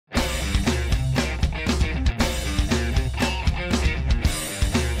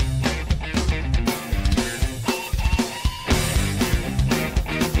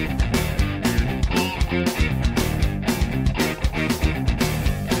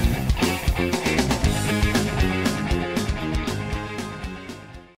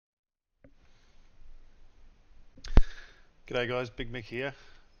G'day guys, Big Mick here.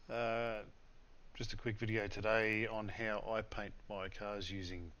 Just a quick video today on how I paint my cars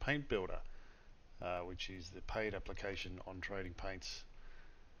using Paint Builder, which is the paid application on Trading Paints.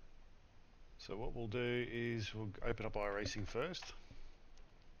 So what we'll do is we'll open up iracing first,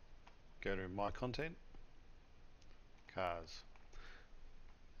 go to My Content, Cars,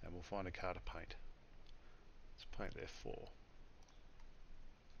 and we'll find a car to paint. Let's paint F4.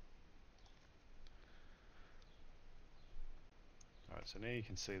 Alright, so now you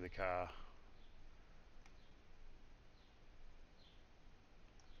can see the car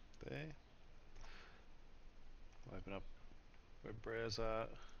there. Open up web browser,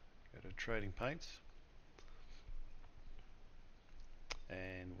 go to Trading Paints,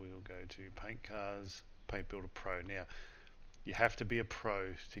 and we'll go to Paint Cars, Paint Builder Pro. Now, you have to be a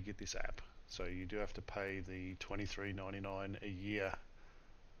pro to get this app, so you do have to pay the $23.99 a year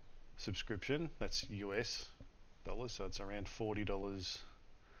subscription. That's US dollars, so it's around $40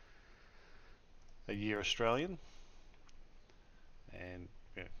 a year Australian. And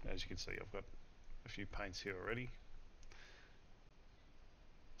yeah, as you can see, I've got a few paints here already.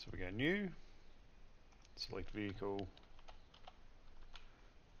 So we go New, select Vehicle,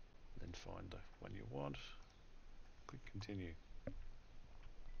 then find the one you want, click Continue.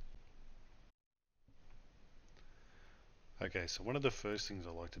 Okay, so one of the first things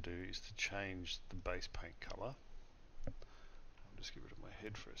I like to do is to change the base paint color. I'll just get rid of my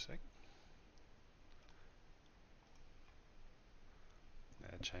head for a sec. Now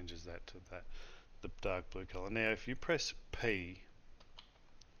it changes that to the dark blue color. Now if you press P,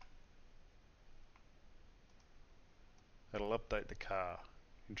 it'll update the car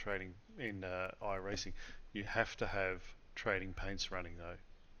in iRacing. You have to have Trading Paints running though.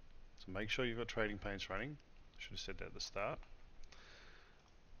 So make sure you've got Trading Paints running. I should have said that at the start.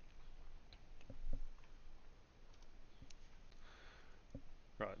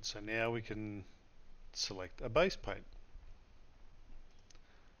 Right, so now we can select a base paint.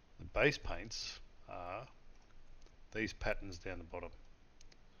 The base paints are these patterns down the bottom.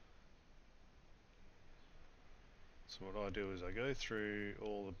 So what I do is I go through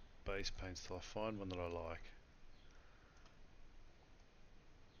all the base paints till I find one that I like.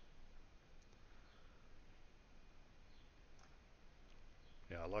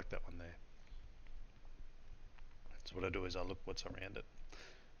 Yeah, I like that one there. So what I do is I look what's around it.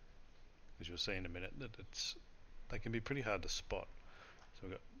 As you'll see in a minute, that they can be pretty hard to spot. So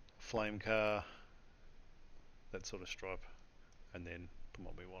we've got flame car, that sort of stripe, and then the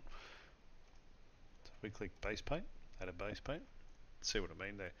one we want. So we click base paint, add a base paint, see what I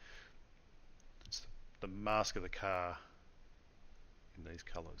mean there. It's the mask of the car in these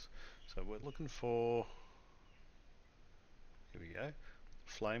colours. So we're looking for, here we go,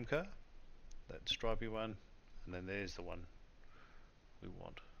 flame car, that stripy one, and then there's the one we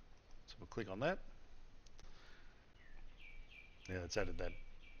want. So we'll click on that. Now it's added that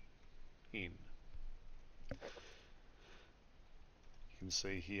in. You can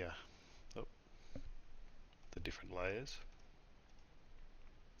see here the different layers,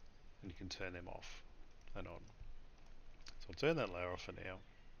 and you can turn them off and on. So I'll turn that layer off for now.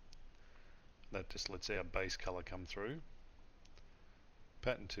 That just lets our base color come through.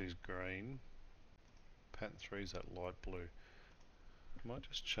 Pattern 2 is green, pattern 3 is that light blue. I might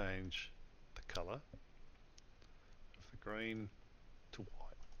just change the color of the green to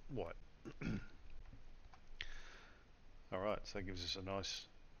white. Alright, so that gives us a nice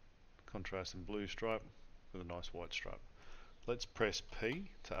contrast in blue stripe with a nice white stripe. Let's press P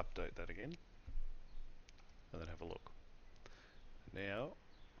to update that again, and then have a look. Now,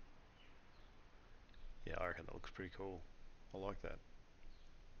 yeah, I reckon that looks pretty cool. I like that.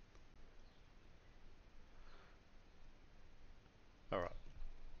 Alright,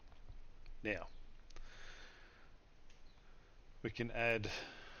 now we can add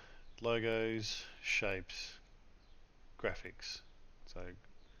logos, shapes, graphics. So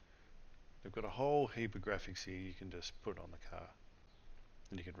they've got a whole heap of graphics here you can just put on the car,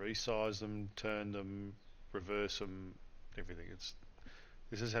 and you can resize them, turn them, reverse them, everything.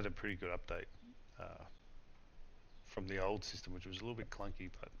 This has had a pretty good update from the old system, which was a little bit clunky,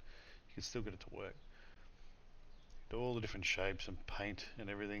 but you can still get it to work. All the different shapes and paint and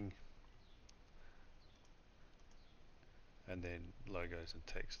everything, and then logos and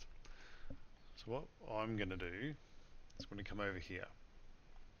text. So what I'm going to do is I'm going to come over here.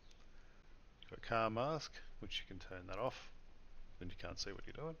 You've got car mask, which you can turn that off, then you can't see what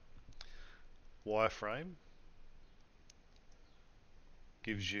you're doing. Wireframe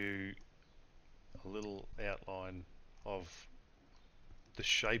gives you a little outline of the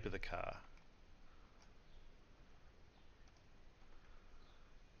shape of the car.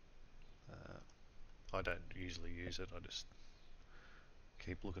 I don't usually use it, I just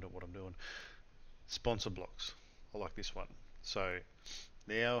keep looking at what I'm doing. Sponsor blocks. I like this one. So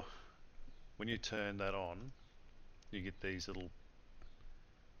now when you turn that on, you get these little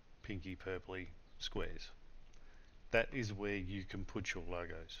pinky purpley squares. That is where you can put your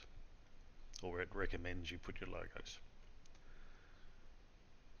logos, or it recommends you put your logos.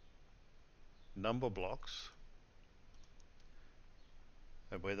 Number blocks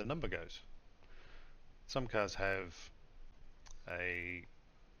are where the number goes. Some cars have a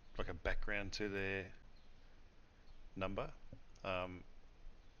like a background to their number, and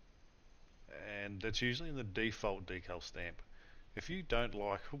that's usually in the default decal stamp. If you don't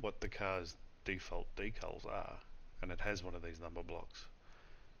like what the car's default decals are, and it has one of these number blocks,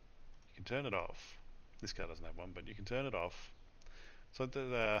 you can turn it off. This car doesn't have one, but you can turn it off. So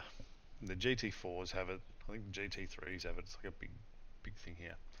the GT4s have it. I think the GT3s have it. It's like a big thing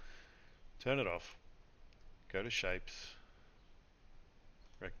here. Turn it off. Go to shapes,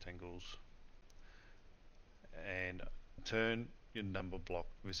 rectangles, and turn your number block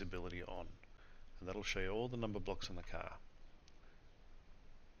visibility on, and that'll show you all the number blocks on the car.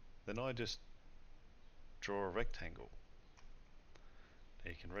 Then I just draw a rectangle.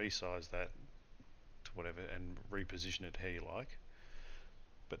 Now you can resize that to whatever and reposition it how you like.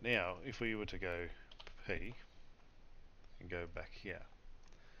 But now if we were to go P and go back here,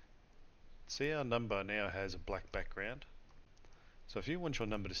 see our number now has a black background. So if you want your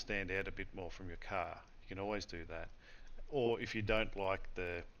number to stand out a bit more from your car, you can always do that. Or if you don't like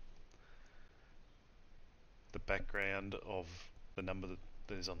the background of the number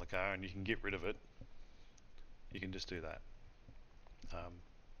that is on the car and you can get rid of it, you can just do that.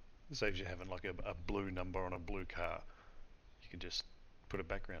 It saves you having like a blue number on a blue car. You can just put a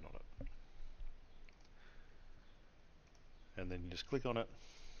background on it. And then you just click on it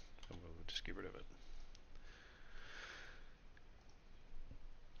and we'll just get rid of it.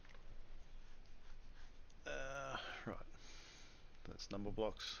 Right, that's number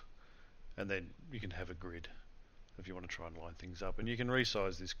blocks. And then you can have a grid if you want to try and line things up. And you can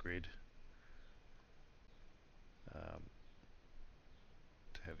resize this grid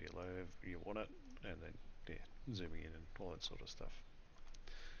to have your logo if you want it, and then zooming in and all that sort of stuff.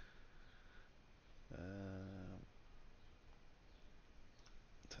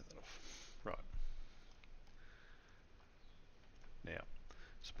 Turn that off. Right. Now,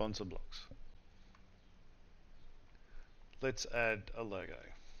 sponsor blocks. Let's add a logo.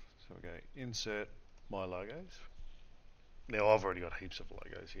 So we go insert my logos. Now I've already got heaps of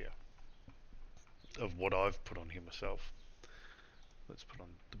logos here of what I've put on here myself. Let's put on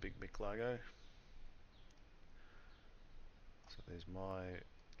the big Mick logo. So there's my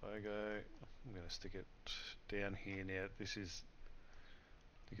logo. I'm going to stick it down here now. This is,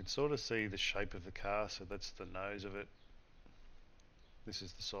 you can sort of see the shape of the car, so that's the nose of it. This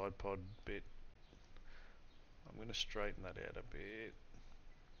is the side pod bit. I'm going to straighten that out a bit.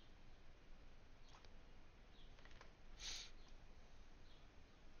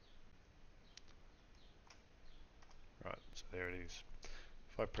 Right, so there it is.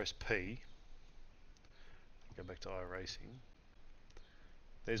 If I press P, go back to iracing,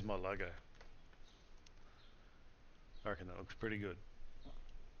 there's my logo. I reckon that looks pretty good.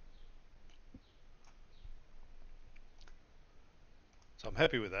 So I'm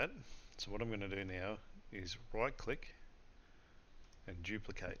happy with that. So what I'm going to do now is right click and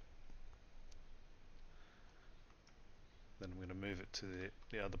duplicate. Then I'm going to move it to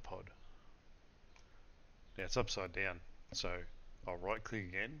the other pod. Now it's upside down, so I'll right click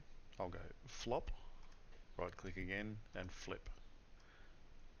again, I'll go flop, right click again and flip.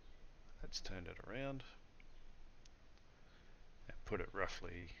 That's turned it around and put it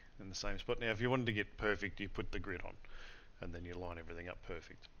roughly in the same spot. Now if you wanted to get perfect, you put the grid on and then you line everything up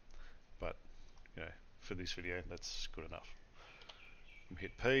perfect. But you know, for this video that's good enough.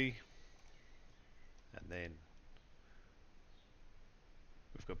 Hit P and then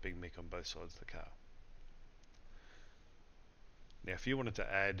we've got Big Mick on both sides of the car. Now if you wanted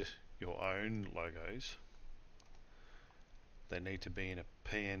to add your own logos, they need to be in a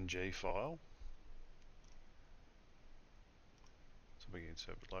PNG file. So we can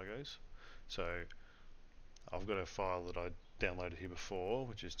insert logos. So I've got a file that I downloaded here before,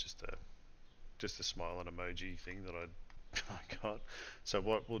 which is just a smile and emoji thing that I got. So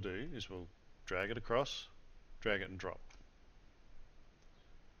what we'll do is we'll drag it across, drag it and drop.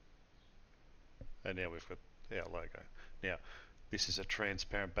 And now we've got our logo. Now this is a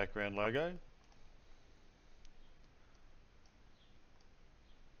transparent background logo.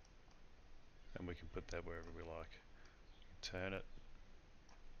 And we can put that wherever we like. Turn it.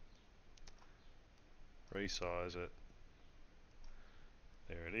 resize it.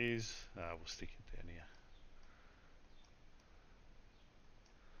 There it is. We'll stick it down here.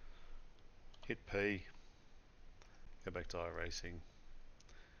 Hit P, go back to iracing,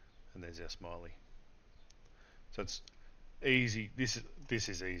 and there's our smiley. So it's easy. This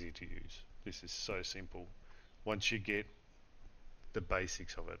is easy to use. This is so simple. Once you get the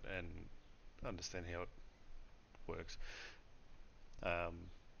basics of it and understand how it works.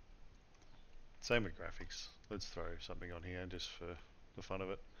 Same with graphics. Let's throw something on here just for the fun of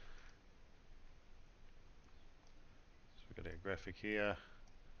it. So we've got our graphic here.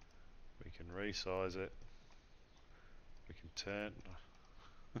 We can resize it. We can turn.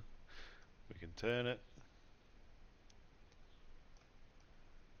 We can turn it.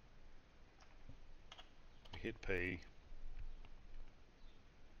 We hit P.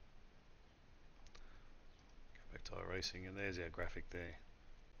 Go back to iracing, and there's our graphic there.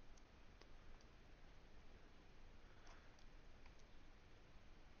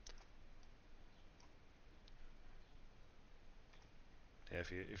 Now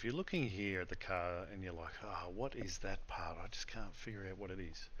if you're looking here at the car and you're like, oh, what is that part? I just can't figure out what it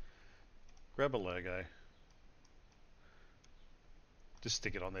is. Grab a logo. Just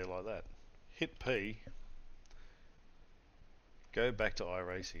stick it on there like that. Hit P. Go back to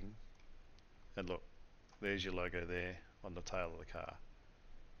iracing, and look, there's your logo there on the tail of the car.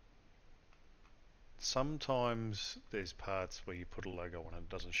 Sometimes there's parts where you put a logo on and it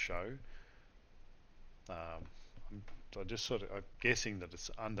doesn't show. I'm guessing that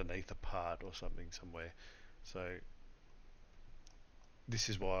it's underneath a part or something somewhere. So this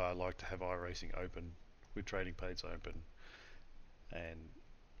is why I like to have iracing open with trading pages open and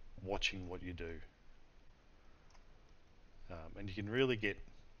watching what you do. And you can really get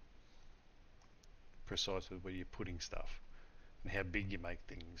precise with where you're putting stuff and how big you make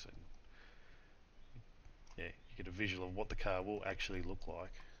things, and yeah, you get a visual of what the car will actually look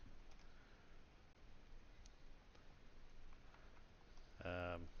like.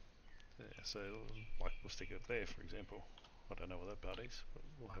 Yeah, so like we'll stick it there, for example. I don't know what that part is, but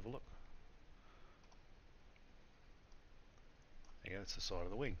we'll have a look. Again, it's the side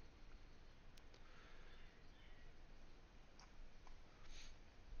of the wing.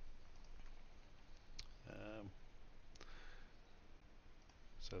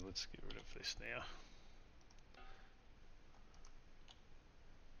 So let's get rid of this now.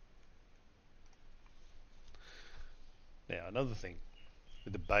 Now another thing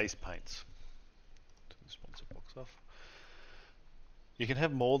with the base paints. Turn the sponsor box off. You can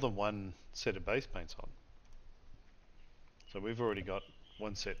have more than one set of base paints on. So we've already got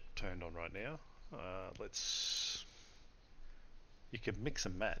one set turned on right now. You can mix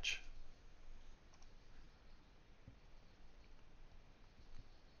and match.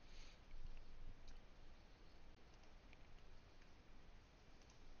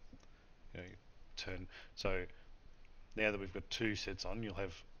 You know, so now that we've got two sets on, you'll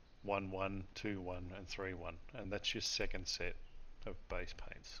have 1, 1, 2, 1 and 3, 1, and that's your second set of base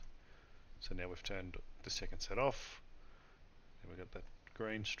paints. So now we've turned the second set off, and we've got that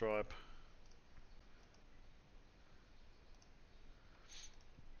green stripe.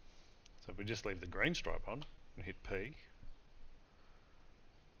 So if we just leave the green stripe on and hit P,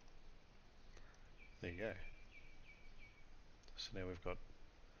 there you go. So now we've got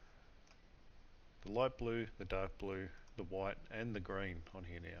the light blue, the dark blue, the white and the green on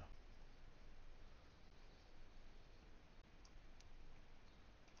here now.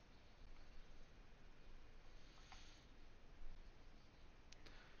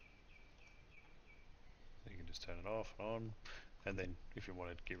 You can just turn it off and on, and then if you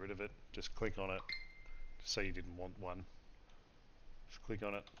wanted to get rid of it, just click on it. Say you didn't want one, just click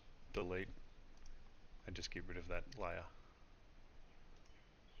on it, delete, and just get rid of that layer.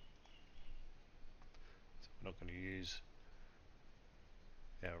 So we're not going to use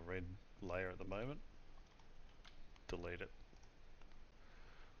our red layer at the moment. Delete it.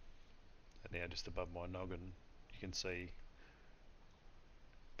 And now just above my noggin you can see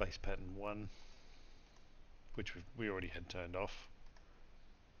base pattern 1, which we already had turned off.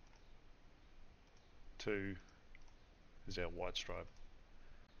 2 is our white stripe.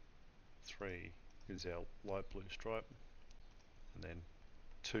 3 is our light blue stripe. And then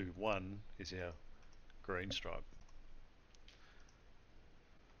 2, 1 is our green stripe.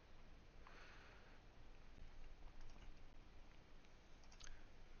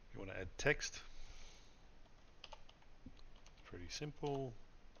 You want to add text. Pretty simple.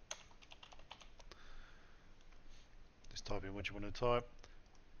 Just type in what you want to type.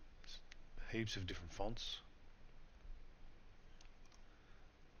 There's heaps of different fonts.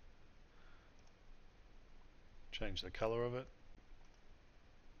 change the color of it.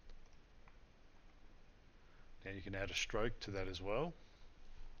 Now you can add a stroke to that as well.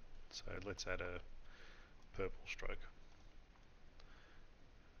 So let's add a purple stroke.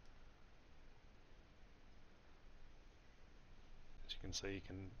 As you can see, you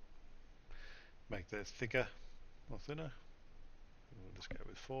can make that thicker or thinner. We'll just go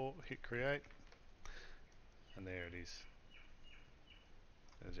with 4, hit create, and there it is.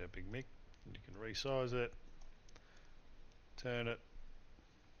 There's our big Mick. You can resize it, turn it,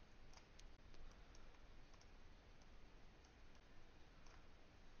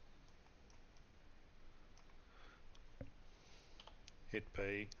 hit P,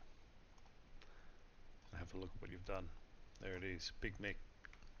 and have a look at what you've done. There it is, big Mick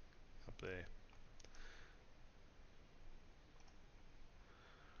up there.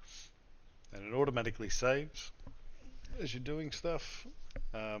 And it automatically saves as you're doing stuff,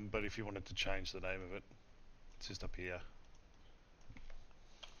 but if you wanted to change the name of it, it's just up here.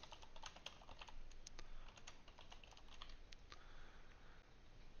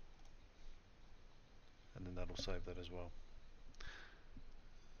 And then that'll save that as well.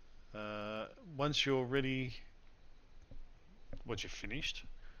 Once you're ready, once you've finished,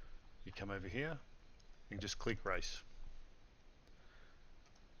 you come over here and just click race.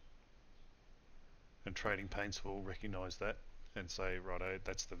 And Trading Paints will recognise that and say, righto,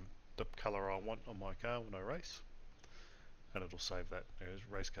 that's the colour I want on my car when I race. And it'll save that. There's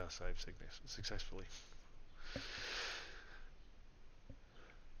race car saved successfully.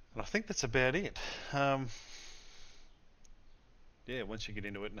 And I think that's about it. Yeah, once you get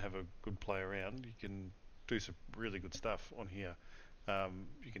into it and have a good play around, you can do some really good stuff on here.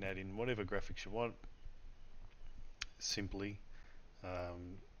 You can add in whatever graphics you want, simply.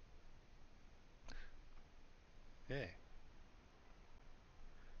 Yeah.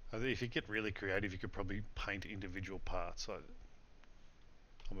 I think if you get really creative, you could probably paint individual parts.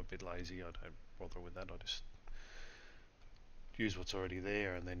 I'm a bit lazy, I don't bother with that. I just use what's already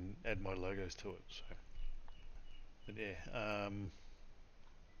there and then add my logos to it. So, but yeah,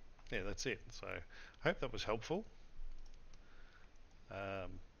 yeah, that's it. So I hope that was helpful. Yeah,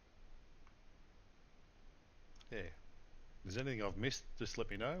 if there's anything I've missed, just let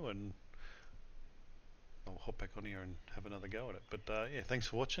me know and I'll hop back on here and have another go at it. But yeah, thanks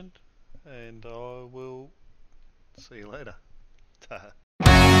for watching, and I will see you later. Ta.